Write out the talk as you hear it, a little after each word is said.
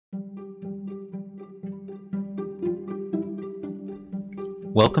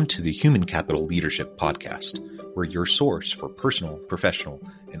Welcome to the Human Capital Leadership Podcast, where your source for personal, professional,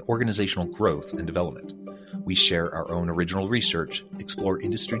 and organizational growth and development. We share our own original research, explore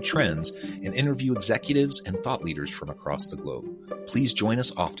industry trends, and interview executives and thought leaders from across the globe. Please join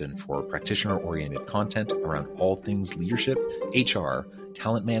us often for practitioner-oriented content around all things leadership, HR,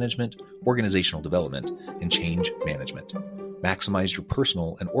 talent management, organizational development, and change management. Maximize your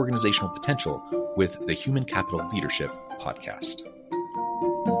personal and organizational potential with the Human Capital Leadership Podcast.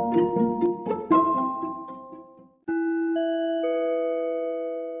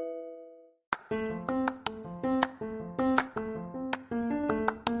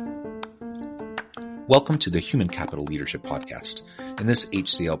 Welcome to the Human Capital Leadership Podcast. In this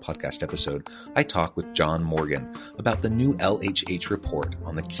HCL podcast episode, I talk with John Morgan about the new LHH report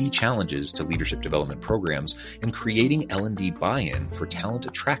on the key challenges to leadership development programs and creating L&D buy-in for talent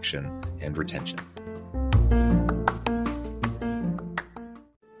attraction and retention.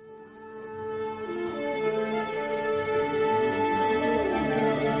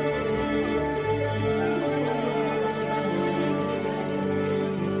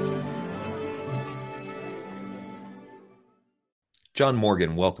 John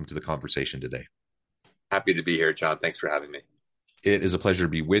Morgan, welcome to the conversation today. Happy to be here, John. Thanks for having me. It is a pleasure to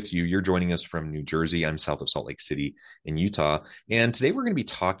be with you. You're joining us from New Jersey. I'm south of Salt Lake City in Utah. And today we're going to be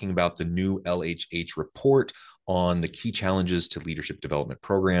talking about the new LHH report on the key challenges to leadership development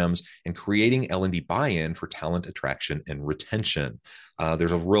programs and creating L&D buy-in for talent attraction and retention.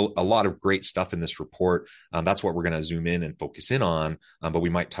 There's a lot of great stuff in this report. That's what we're going to zoom in and focus in on, but we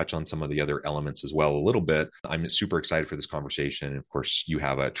might touch on some of the other elements as well a little bit. I'm super excited for this conversation. And of course, you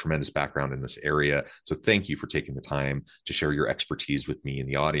have a tremendous background in this area. So thank you for taking the time to share your expertise with me and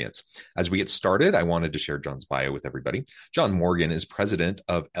the audience. As we get started, I wanted to share John's bio with everybody. John Morgan is president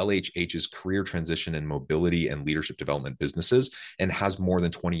of LHH's Career Transition and Mobility and Leadership Development businesses and has more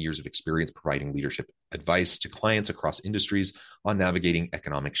than 20 years of experience providing leadership advice to clients across industries on navigating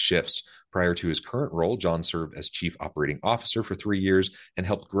economic shifts. Prior to his current role, John served as Chief Operating Officer for 3 years and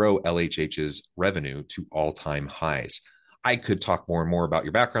helped grow LHH's revenue to all-time highs. I could talk more and more about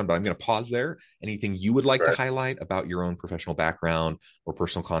your background, but I'm going to pause there. Anything you would like to highlight about your own professional background or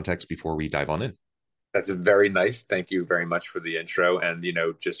personal context before we dive on in? That's very nice. Thank you very much for the intro. And,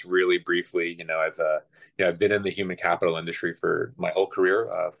 just really briefly, I've been in the human capital industry for my whole career,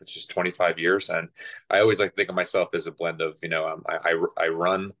 for just 25 years. And I always like to think of myself as a blend of, I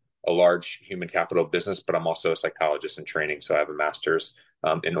run a large human capital business, but I'm also a psychologist in training. So I have a master's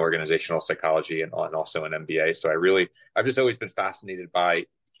in organizational psychology and also an MBA. So I've just always been fascinated by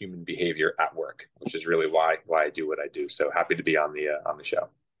human behavior at work, which is really why I do what I do. So happy to be on the show.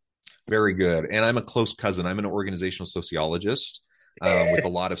 Very good. And I'm a close cousin. I'm an organizational sociologist with a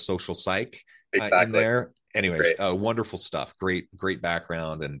lot of social psych in there. Anyways, wonderful stuff. Great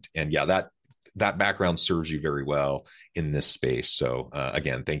background. And yeah, that background serves you very well in this space. So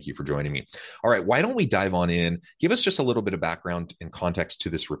again, thank you for joining me. All right. Why don't we dive on in? Give us just a little bit of background and context to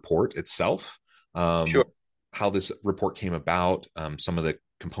this report itself. Sure. How this report came about, some of the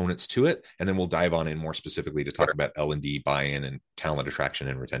components to it, and then we'll dive on in more specifically to talk about L&D buy-in and talent attraction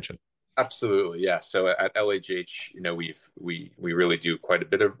and retention. Absolutely, yeah. So at LHH, we really do quite a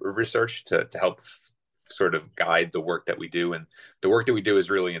bit of research to help sort of guide the work that we do, and the work that we do is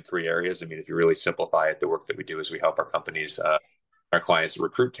really in three areas. I mean, if you really simplify it, the work that we do is we help our companies, our clients,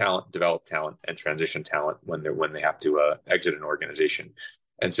 recruit talent, develop talent, and transition talent when they have to exit an organization.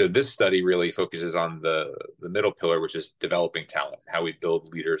 And so this study really focuses on the middle pillar, which is developing talent, how we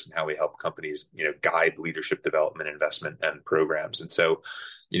build leaders and how we help companies, guide leadership development, investment, and programs. And so,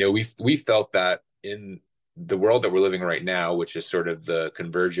 we felt that in the world that we're living right now, which is sort of the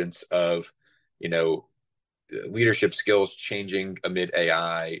convergence of, leadership skills changing amid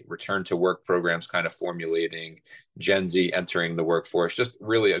AI, return to work programs kind of formulating, Gen Z entering the workforce, just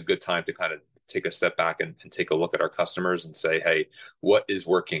really a good time to kind of take a step back and take a look at our customers and say, hey, what is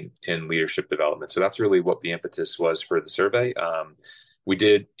working in leadership development? So that's really what the impetus was for the survey. We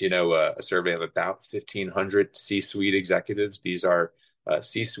did, a survey of about 1,500 C-suite executives. These are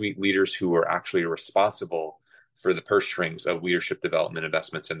C-suite leaders who are actually responsible for the purse strings of leadership development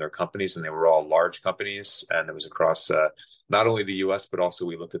investments in their companies. And they were all large companies. And it was across not only the US, but also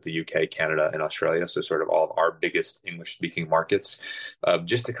we looked at the UK, Canada, and Australia. So sort of all of our biggest English-speaking markets,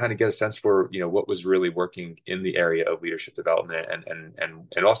 just to kind of get a sense for, what was really working in the area of leadership development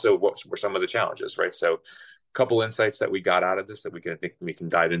and also what were some of the challenges, right? So a couple insights that we got out of this that I think we can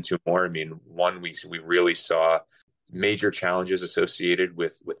dive into more. I mean, one, we really saw major challenges associated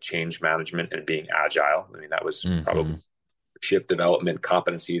with change management and being agile. I mean, that was probably leadership development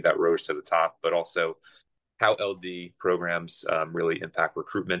competency that rose to the top, but also how LD programs really impact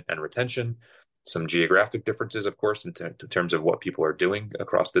recruitment and retention, some geographic differences, of course, in terms of what people are doing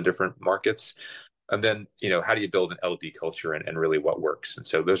across the different markets. And then, how do you build an LD culture and really what works? And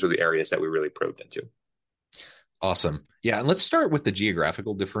so those are the areas that we really probed into. Awesome. Yeah. And let's start with the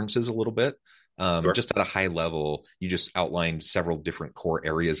geographical differences a little bit. Sure. Just at a high level, you just outlined several different core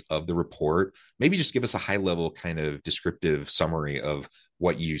areas of the report. Maybe just give us a high level kind of descriptive summary of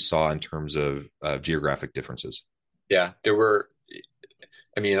what you saw in terms of geographic differences. Yeah,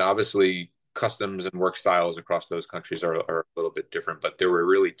 obviously customs and work styles across those countries are a little bit different, but there were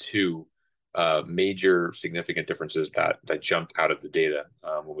really two major significant differences that jumped out of the data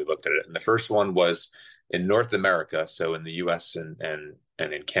when we looked at it. And the first one was in North America, so in the US and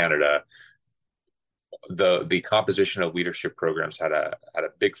in Canada, the composition of leadership programs had a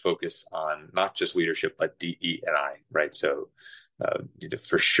big focus on not just leadership but DE&I, right? So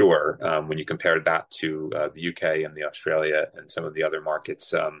for sure, when you compare that to the UK and the Australia and some of the other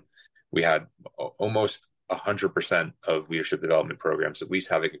markets, we had almost 100% of leadership development programs at least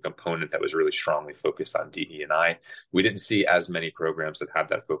having a component that was really strongly focused on DE&I. We didn't see as many programs that had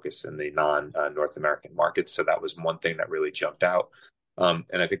that focus in the non-North American markets, so that was one thing that really jumped out. And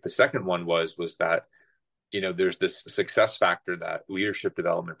I think the second one was that there's this success factor that leadership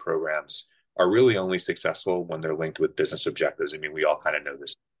development programs are really only successful when they're linked with business objectives. I mean, we all kind of know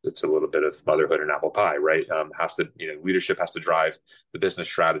this. It's a little bit of motherhood and apple pie, right? Leadership has to drive the business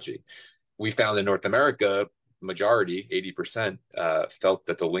strategy. We found in North America, majority, 80%, felt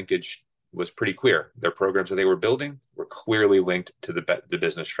that the linkage was pretty clear. Their programs that they were building were clearly linked to the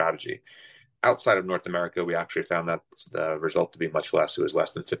business strategy. Outside of North America, we actually found that the result to be much less. It was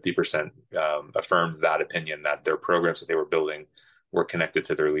less than 50% affirmed that opinion, that their programs that they were building were connected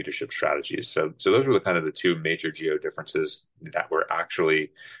to their leadership strategies. So those were the two major geo differences that were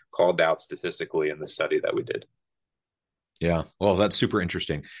actually called out statistically in the study that we did. Yeah. Well, that's super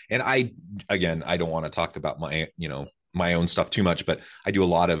interesting. And I don't want to talk about my own stuff too much, but I do a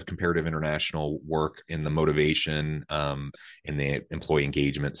lot of comparative international work in the motivation, in the employee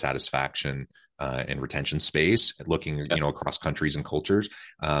engagement, satisfaction, and retention space, looking, across countries and cultures.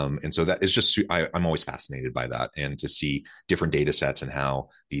 And so that is just, I'm always fascinated by that, and to see different data sets and how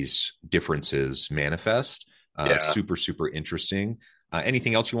these differences manifest. Super, super interesting.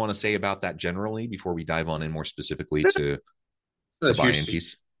 Anything else you want to say about that generally before we dive on in more specifically to the buy-in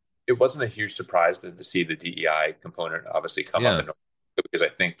piece? It wasn't a huge surprise to see the DEI component obviously come up in North America, because I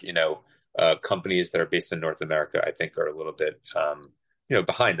think companies that are based in North America, I think, are a little bit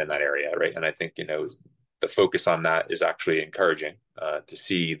behind in that area, right? And I think the focus on that is actually encouraging to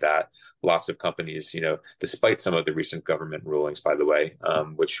see that lots of companies, despite some of the recent government rulings, by the way,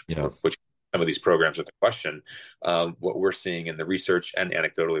 which some of these programs are the question. What we're seeing in the research and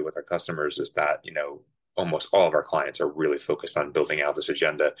anecdotally with our customers is that almost all of our clients are really focused on building out this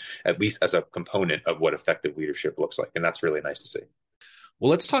agenda, at least as a component of what effective leadership looks like. And that's really nice to see. Well,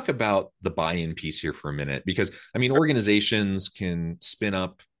 let's talk about the buy-in piece here for a minute, because organizations can spin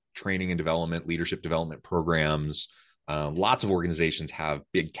up training and development, leadership development programs. Lots of organizations have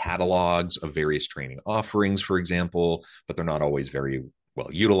big catalogs of various training offerings, for example, but they're not always very well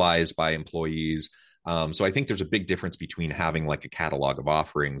utilized by employees. So I think there's a big difference between having like a catalog of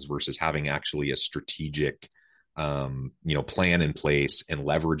offerings versus having actually a strategic, plan in place and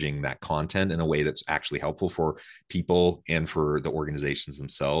leveraging that content in a way that's actually helpful for people and for the organizations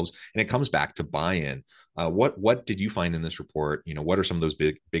themselves. And it comes back to buy-in. What did you find in this report? What are some of those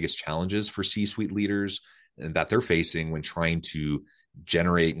biggest challenges for C-suite leaders that they're facing when trying to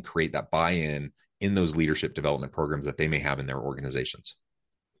generate and create that buy-in in those leadership development programs that they may have in their organizations?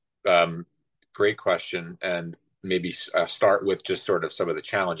 Great question. And maybe start with just sort of some of the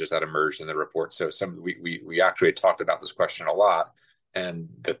challenges that emerged in the report. So we actually talked about this question a lot. And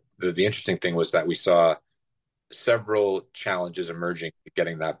the interesting thing was that we saw several challenges emerging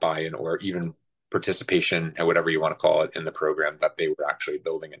getting that buy-in or even participation, and whatever you want to call it, in the program that they were actually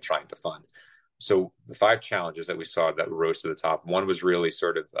building and trying to fund. So the 5 challenges that we saw that rose to the top, one was really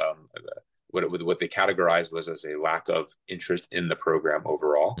sort of what they categorized was as a lack of interest in the program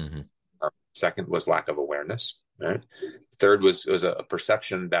overall. Mm-hmm. Second was lack of awareness. Right? Third was a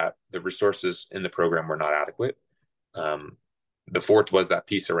perception that the resources in the program were not adequate. The fourth was that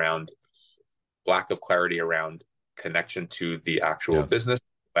piece around lack of clarity around connection to the actual business.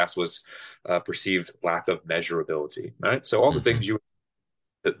 Last was perceived lack of measurability. Right. So all the things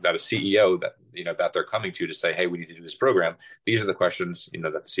that a CEO that they're coming to say, hey, we need to do this program. These are the questions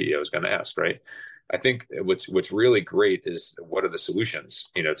that the CEO is going to ask. Right. I think what's really great is what are the solutions,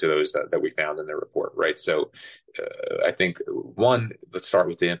 to those that we found in the report, right? So I think one, let's start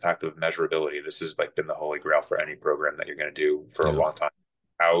with the impact of measurability. This has like been the holy grail for any program that you're going to do for a Yeah. long time.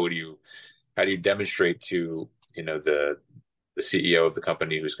 How do you demonstrate to the CEO of the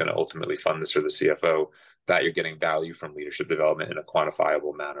company who's going to ultimately fund this, or the CFO, that you're getting value from leadership development in a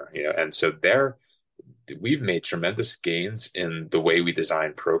quantifiable manner? And so we've made tremendous gains in the way we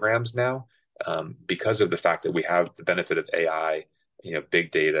design programs now, because of the fact that we have the benefit of AI,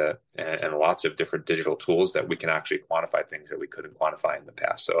 big data, and lots of different digital tools that we can actually quantify things that we couldn't quantify in the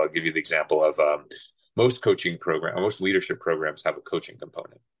past. So I'll give you the example of most leadership programs have a coaching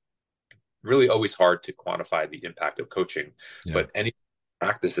component. Really always hard to quantify the impact of coaching, Yeah. but any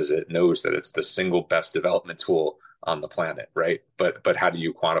practices it knows that it's the single best development tool on the planet, right? But how do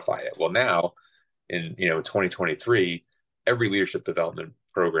you quantify it? Well, now in 2023, every leadership development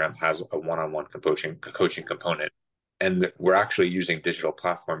program has a one-on-one coaching component, and we're actually using digital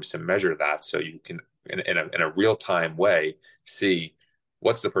platforms to measure that, so you can in a real-time way see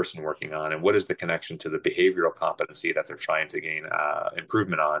what's the person working on and what is the connection to the behavioral competency that they're trying to gain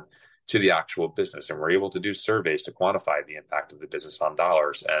improvement on to the actual business. And we're able to do surveys to quantify the impact of the business on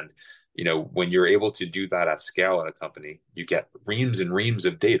dollars. And when you're able to do that at scale in a company, you get reams and reams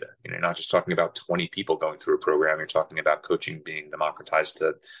of data. You're not just talking about 20 people going through a program. You're talking about coaching being democratized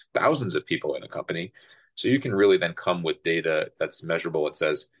to thousands of people in a company. So you can really then come with data that's measurable. It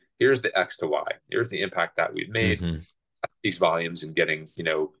says, here's the X to Y. Here's the impact that we've made. Hmm. These volumes and getting,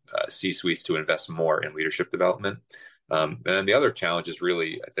 C-suites to invest more in leadership development. And then the other challenge is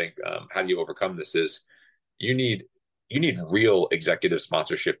really, I think, how do you overcome this is you need real executive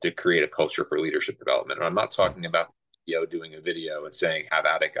sponsorship to create a culture for leadership development. And I'm not Yeah. talking about the CEO doing a video and saying, have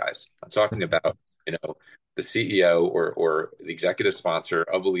at it, guys. I'm talking about, the CEO or the executive sponsor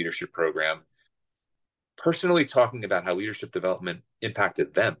of a leadership program personally talking about how leadership development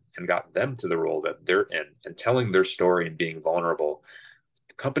impacted them and got them to the role that they're in, and telling their story and being vulnerable.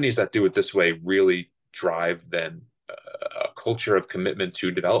 Companies that do it this way really drive then a culture of commitment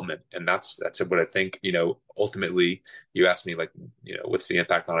to development. And that's what I think, ultimately you asked me, like, what's the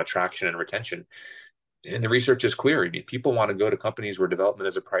impact on attraction and retention? And the research is clear. I mean, people want to go to companies where development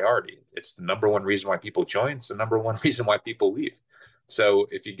is a priority. It's the number one reason why people join. It's the number one reason why people leave. So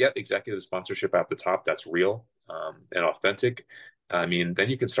if you get executive sponsorship at the top, that's real and authentic. I mean, then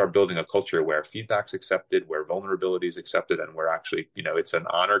you can start building a culture where feedback's accepted, where vulnerability is accepted, and where actually, it's an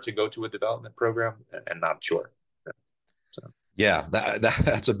honor to go to a development program and not a chore. So. Yeah,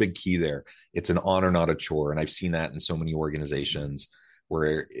 that's a big key there. It's an honor, not a chore. And I've seen that in so many organizations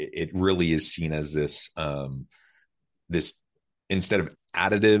where it really is seen as this instead of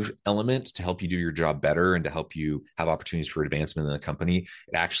additive element to help you do your job better and to help you have opportunities for advancement in the company,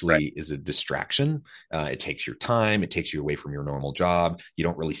 it actually Right. is a distraction. It takes your time, it takes you away from your normal job. You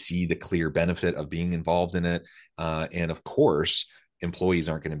don't really see the clear benefit of being involved in it. And of course, employees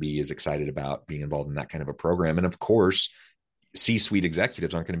aren't going to be as excited about being involved in that kind of a program. And of course, C-suite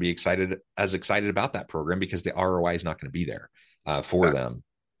executives aren't going to be excited about that program because the ROI is not going to be there for them.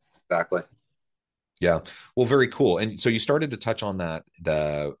 Exactly. Yeah. Well, very cool. And so you started to touch on that,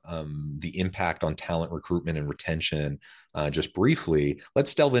 the impact on talent recruitment and retention, just briefly.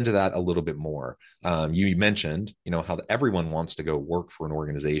 Let's delve into that a little bit more. You mentioned, how everyone wants to go work for an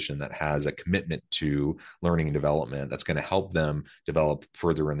organization that has a commitment to learning and development that's going to help them develop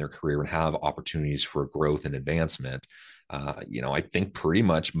further in their career and have opportunities for growth and advancement. I think pretty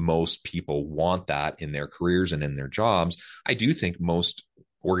much most people want that in their careers and in their jobs. I do think most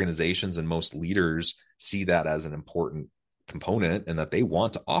organizations and most leaders see that as an important component and that they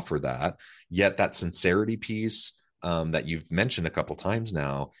want to offer that. Yet that sincerity piece that you've mentioned a couple times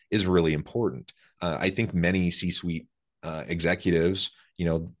now is really important. I think many C-suite executives,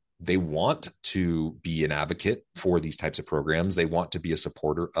 they want to be an advocate for these types of programs. They want to be a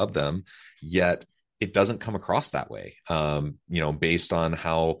supporter of them, yet it doesn't come across that way, based on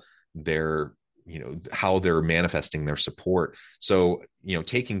how they're manifesting their support. So,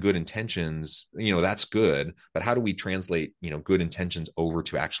 taking good intentions, that's good, but how do we translate, good intentions over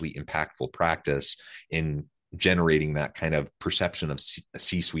to actually impactful practice in generating that kind of perception of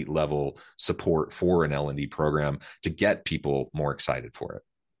C-suite level support for an L&D program to get people more excited for it?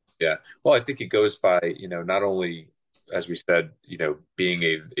 Yeah. Well, I think it goes by, not only, as we said, being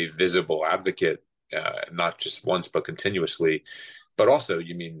a visible advocate, not just once, but continuously. But also,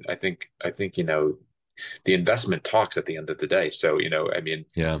 I think, the investment talks at the end of the day. So,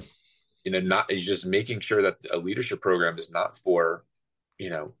 Yeah. not just making sure that a leadership program is not for,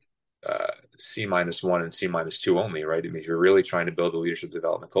 C-1 and C-2 only, right? I mean, if you're really trying to build a leadership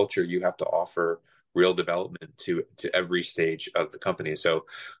development culture, you have to offer real development to every stage of the company. So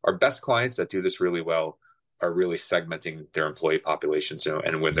our best clients that do this really well are really segmenting their employee population. So,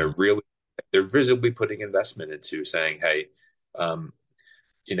 and when Mhm. they're visibly putting investment into saying, hey, um,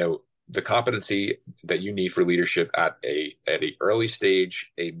 you know, the competency that you need for leadership at a early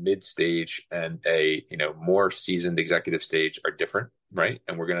stage, a mid stage, and a more seasoned executive stage are different, right?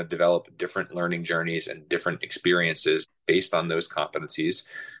 And we're going to develop different learning journeys and different experiences based on those competencies,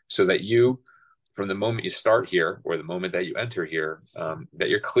 so that you, from the moment you start here or the moment that you enter here, that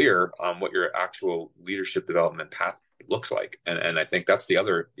you're clear on what your actual leadership development path looks like. And I think that's the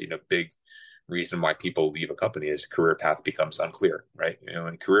other big reason why people leave a company is career path becomes unclear, right?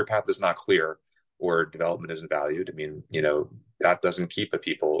 And career path is not clear or development isn't valued. I mean, that doesn't keep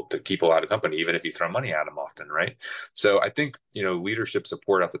people out of company, even if you throw money at them often, right? So I think, leadership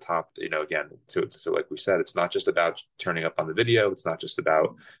support at the top, again, so like we said, it's not just about turning up on the video. It's not just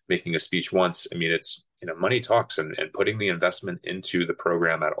about making a speech once. I mean, it's, money talks, and putting the investment into the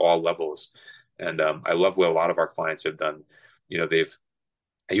program at all levels. And I love what a lot of our clients have done.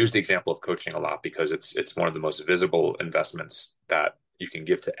 I use the example of coaching a lot because it's one of the most visible investments that you can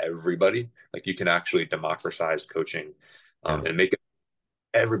give to everybody. Like, you can actually democratize coaching, Yeah. and make it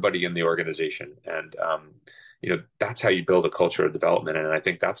everybody in the organization. And that's how you build a culture of development. And I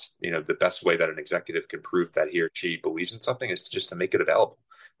think that's the best way that an executive can prove that he or she believes in something is just to make it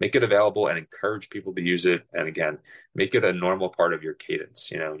available, and encourage people to use it. And again, make it a normal part of your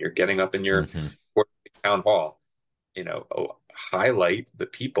cadence. You're getting up in your Mhm. town hall, highlight the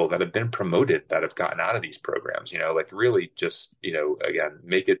people that have been promoted, that have gotten out of these programs, like really just, again,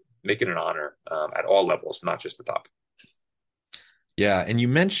 make it an honor, at all levels, not just the top. Yeah, and you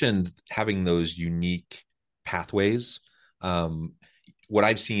mentioned having those unique pathways. Um, what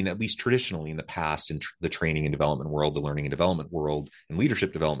I've seen, at least traditionally in the past, in the training and development world, the learning and development world, and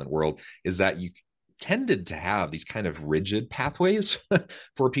leadership development world, is that you tended to have these kind of rigid pathways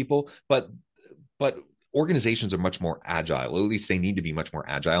for people, but organizations are much more agile. At least they need to be much more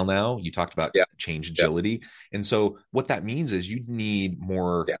agile now. You talked about Yeah. change Yeah. agility. And so what that means is you need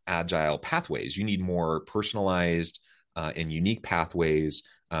more Yeah. agile pathways. You need more personalized and unique pathways.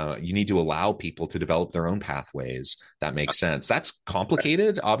 You need to allow people to develop their own pathways. That makes sense. That's Right.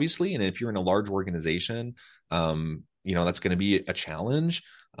 complicated, obviously. And if you're in a large organization, that's going to be a challenge.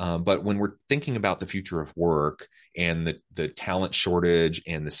 But when we're thinking about the future of work and the talent shortage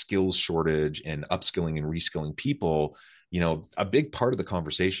and the skills shortage and upskilling and reskilling people, a big part of the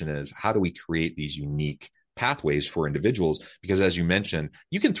conversation is how do we create these unique pathways for individuals? Because as you mentioned,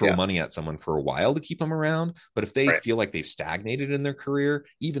 you can throw Yeah. money at someone for a while to keep them around, but if they Right. feel like they've stagnated in their career,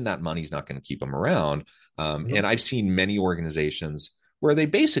 even that money's not going to keep them around. Mhm. And I've seen many organizations where they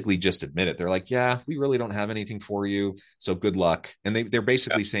basically just admit it. They're like, yeah, we really don't have anything for you, so good luck. And they're Yeah.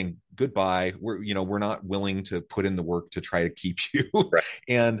 basically saying goodbye. We're not willing to put in the work to try to keep you. Right.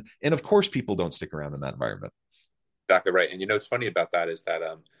 And of course people don't stick around in that environment. Exactly right. And what's funny about that is that,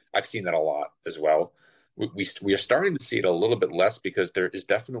 I've seen that a lot as well. We are starting to see it a little bit less, because there is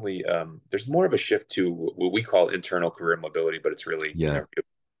definitely, there's more of a shift to what we call internal career mobility, but it's really, Yeah.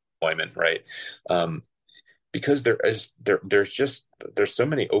 employment, right? Um, because there's so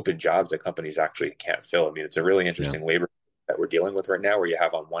many open jobs that companies actually can't fill. I mean, it's a really Yeah. interesting labor that we're dealing with right now, where you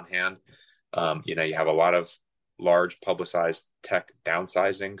have, on one hand, you have a lot of large publicized tech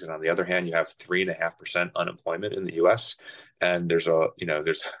downsizings, and on the other hand, you have 3.5% unemployment in the U.S. And there's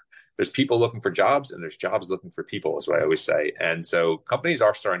people looking for jobs, and there's jobs looking for people, is what I always say. And so companies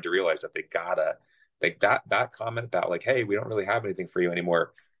are starting to realize that they gotta, like, that comment about, like, hey, we don't really have anything for you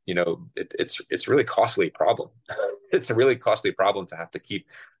anymore. It's really costly problem. It's a really costly problem to have to keep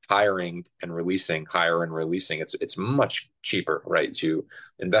hiring and releasing, hire and releasing. It's much cheaper, right, to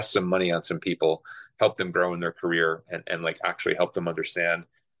invest some money on some people, help them grow in their career, and like actually help them understand,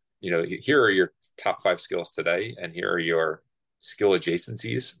 here are your top 5 skills today, and here are your skill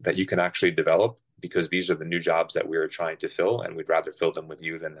adjacencies that you can actually develop, because these are the new jobs that we're trying to fill, and we'd rather fill them with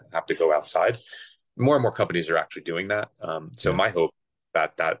you than have to go outside. More and more companies are actually doing that. So Yeah. my hope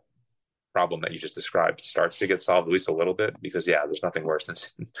that problem that you just described starts to get solved, at least a little bit, because yeah, there's nothing worse than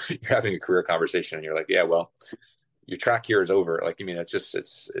you're having a career conversation and you're like, yeah, well, your track here is over. Like, I mean,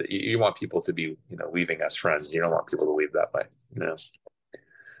 you want people to be, leaving as friends. You don't want people to leave that way.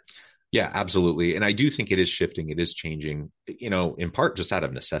 Yeah, absolutely. And I do think it is shifting. It is changing, in part just out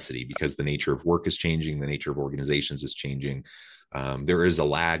of necessity, because the nature of work is changing, the nature of organizations is changing. There is a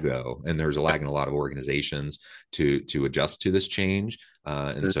lag, though, and there's a lag in a lot of organizations to adjust to this change.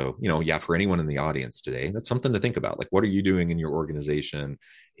 And so, yeah, for anyone in the audience today, that's something to think about. Like, what are you doing in your organization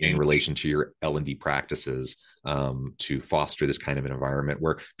in relation to your L&D practices, to foster this kind of an environment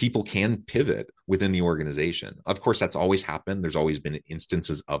where people can pivot within the organization? Of course, that's always happened. There's always been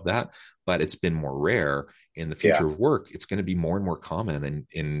instances of that, but it's been more rare. In the future of work, it's going to be more and more common.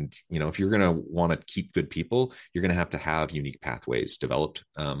 And if you're going to want to keep good people, you're going to have unique pathways developed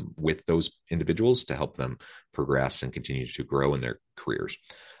with those individuals to help them progress and continue to grow in their careers.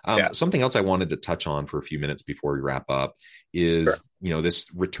 Something else I wanted to touch on for a few minutes before we wrap up is, this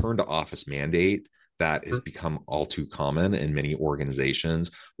return to office mandate that has become all too common in many organizations.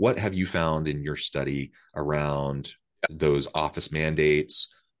 What have you found in your study around those office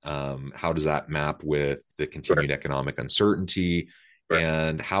mandates? How does that map with the continued economic uncertainty?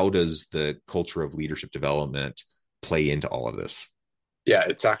 And how does the culture of leadership development play into all of this? Yeah,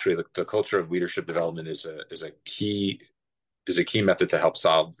 it's actually the culture of leadership development is a key method to help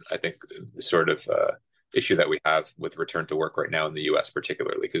solve, I think, the sort of issue that we have with return to work right now in the U.S.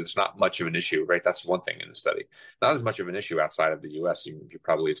 particularly, because it's not much of an issue, right? That's one thing in the study. Not as much of an issue outside of the U.S. You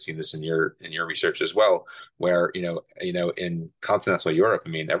probably have seen this in your research as well, where in continental Europe, I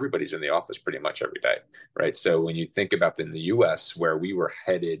mean, everybody's in the office pretty much every day, right? So when you think about in the U.S., where we were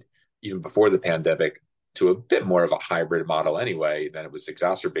headed even before the pandemic to a bit more of a hybrid model anyway, then it was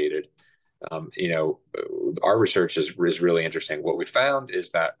exacerbated. Our research is really interesting. What we found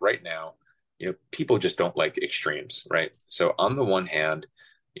is that right now, people just don't like extremes, right? So on the one hand,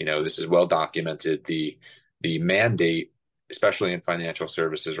 this is well documented, the mandate, especially in financial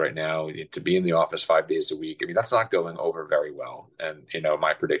services right now, to be in the office 5 days a week. I mean, that's not going over very well. And,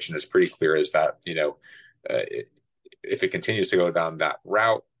 my prediction is pretty clear, is that, if it continues to go down that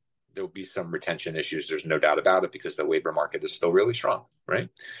route, there'll be some retention issues. There's no doubt about it, because the labor market is still really strong, right?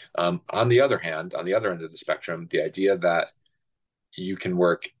 On the other hand, on the other end of the spectrum, the idea that you can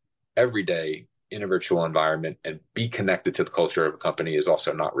work every day in a virtual environment and be connected to the culture of a company is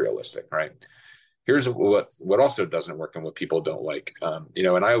also not realistic, right? Here's what also doesn't work and what people don't like.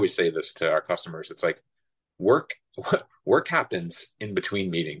 And I always say this to our customers. It's like work happens in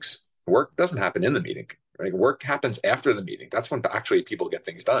between meetings. Work doesn't happen in the meeting. Right? Work happens after the meeting. That's when actually people get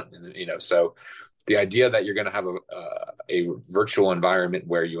things done. And, so the idea that you're going to have a virtual environment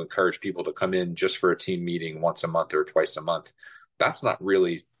where you encourage people to come in just for a team meeting once a month or twice a month, that's not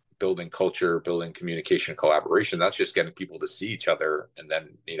really building culture, building communication, collaboration. That's just getting people to see each other and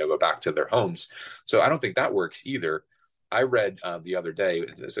then, go back to their homes. So I don't think that works either. I read the other day,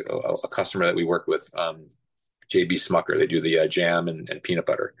 there's a customer that we work with, JB Smucker. They do the jam and peanut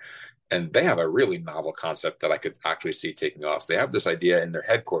butter. And they have a really novel concept that I could actually see taking off. They have this idea in their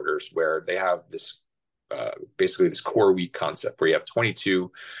headquarters where they have this basically this core week concept where you have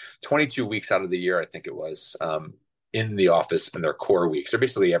 22 weeks out of the year, I think it was, in the office in their core weeks. They're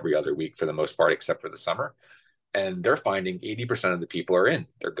basically every other week for the most part, except for the summer. And they're finding 80% of the people are in.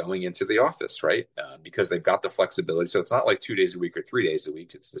 They're going into the office, right? Because they've got the flexibility. So it's not like 2 days a week or 3 days a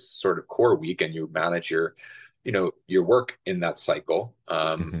week. It's this sort of core week, and you manage your work in that cycle.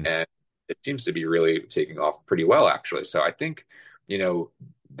 And it seems to be really taking off pretty well, actually. So I think,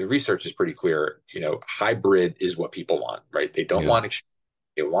 the research is pretty clear. Hybrid is what people want, right? They don't want extreme,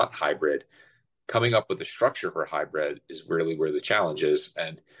 they want hybrid. Coming up with a structure for hybrid is really where the challenge is.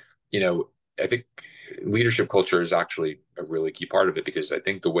 And, I think leadership culture is actually a really key part of it, because I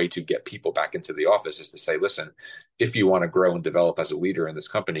think the way to get people back into the office is to say, listen, if you want to grow and develop as a leader in this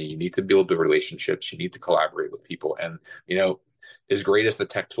company, you need to build the relationships, you need to collaborate with people. And, as great as the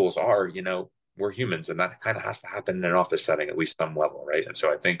tech tools are, we're humans, and that kind of has to happen in an office setting, at least some level, right? And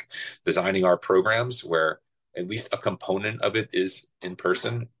so I think designing our programs where at least a component of it is in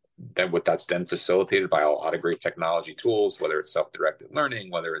person, that's then facilitated by a lot of great technology tools, whether it's self-directed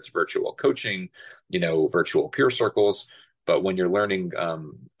learning, whether it's virtual coaching, virtual peer circles. But when you're learning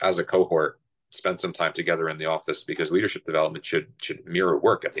as a cohort, spend some time together in the office, because leadership development should mirror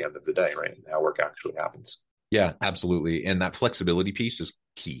work at the end of the day, right? And how work actually happens. Yeah, absolutely. And that flexibility piece is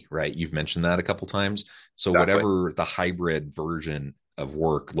key, right? You've mentioned that a couple times. So whatever the hybrid version of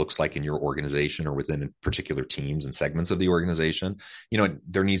work looks like in your organization or within particular teams and segments of the organization,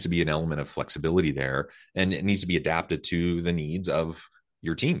 there needs to be an element of flexibility there, and it needs to be adapted to the needs of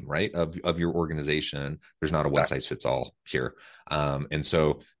your team, right? Of your organization. There's not a one size fits all here. And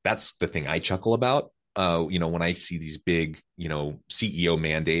so that's the thing I chuckle about. When I see these big, CEO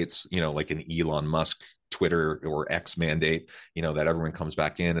mandates, like an Elon Musk Twitter or X mandate, that everyone comes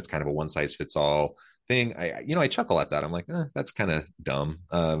back in, it's kind of a one size fits all thing. I chuckle at that. I'm like, that's kind of dumb.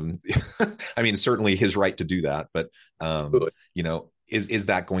 I mean, certainly his right to do that, but is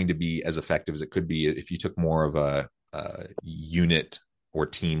that going to be as effective as it could be if you took more of a unit or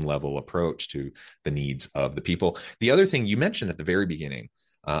team level approach to the needs of the people. The other thing you mentioned at the very beginning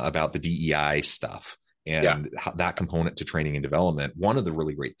about the DEI stuff and that component to training and development. One of the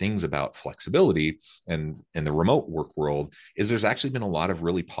really great things about flexibility and the remote work world is there's actually been a lot of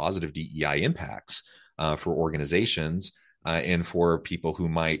really positive DEI impacts for organizations and for people who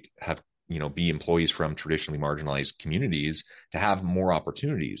might have be employees from traditionally marginalized communities to have more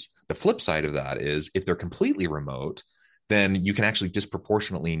opportunities. The flip side of that is if they're completely remote, then you can actually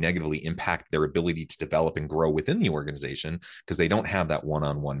disproportionately negatively impact their ability to develop and grow within the organization because they don't have that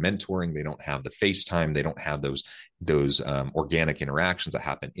one-on-one mentoring, they don't have the FaceTime, they don't have those organic interactions that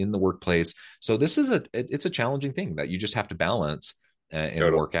happen in the workplace. So this is it's a challenging thing that you just have to balance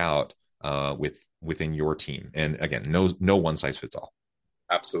and work out within your team. And again, no one size fits all.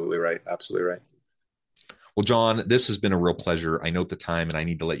 Absolutely right. Absolutely right. Well, John, this has been a real pleasure. I note the time and I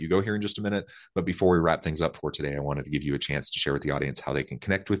need to let you go here in just a minute. But before we wrap things up for today, I wanted to give you a chance to share with the audience how they can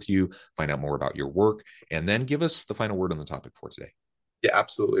connect with you, find out more about your work, and then give us the final word on the topic for today. Yeah,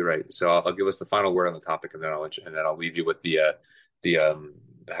 absolutely right. So I'll give us the final word on the topic, and then I'll leave you with the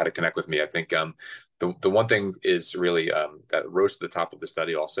how to connect with me. I think the one thing is really that rose to the top of the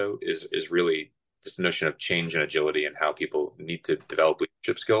study also is really this notion of change and agility and how people need to develop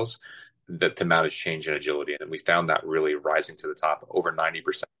leadership skills that to manage change and agility. And we found that really rising to the top. Over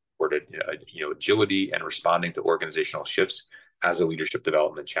 90% reported agility and responding to organizational shifts as a leadership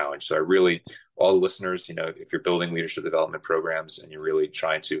development challenge. So all the listeners, if you're building leadership development programs and you're really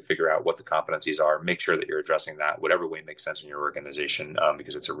trying to figure out what the competencies are, make sure that you're addressing that whatever way makes sense in your organization,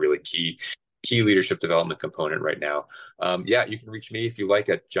 because it's a really key leadership development component right now. You can reach me if you like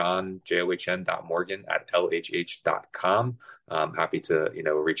at john.morgan@lhh.com. I'm happy to,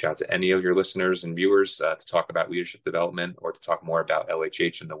 reach out to any of your listeners and viewers to talk about leadership development or to talk more about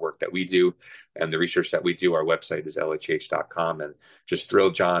LHH and the work that we do and the research that we do. Our website is lhh.com, and just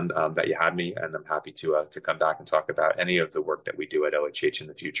thrilled, John, that you had me, and I'm happy to come back and talk about any of the work that we do at LHH in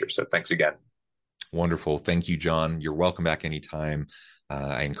the future. So thanks again. Wonderful. Thank you, John. You're welcome back anytime.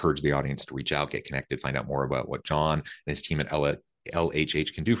 I encourage the audience to reach out, get connected, find out more about what John and his team at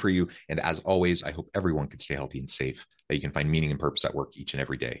LHH can do for you. And as always, I hope everyone can stay healthy and safe, that you can find meaning and purpose at work each and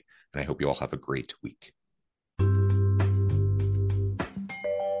every day. And I hope you all have a great week.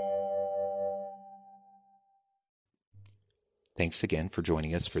 Thanks again for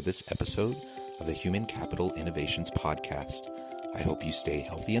joining us for this episode of the Human Capital Innovations Podcast. I hope you stay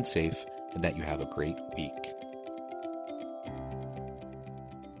healthy and safe and that you have a great week.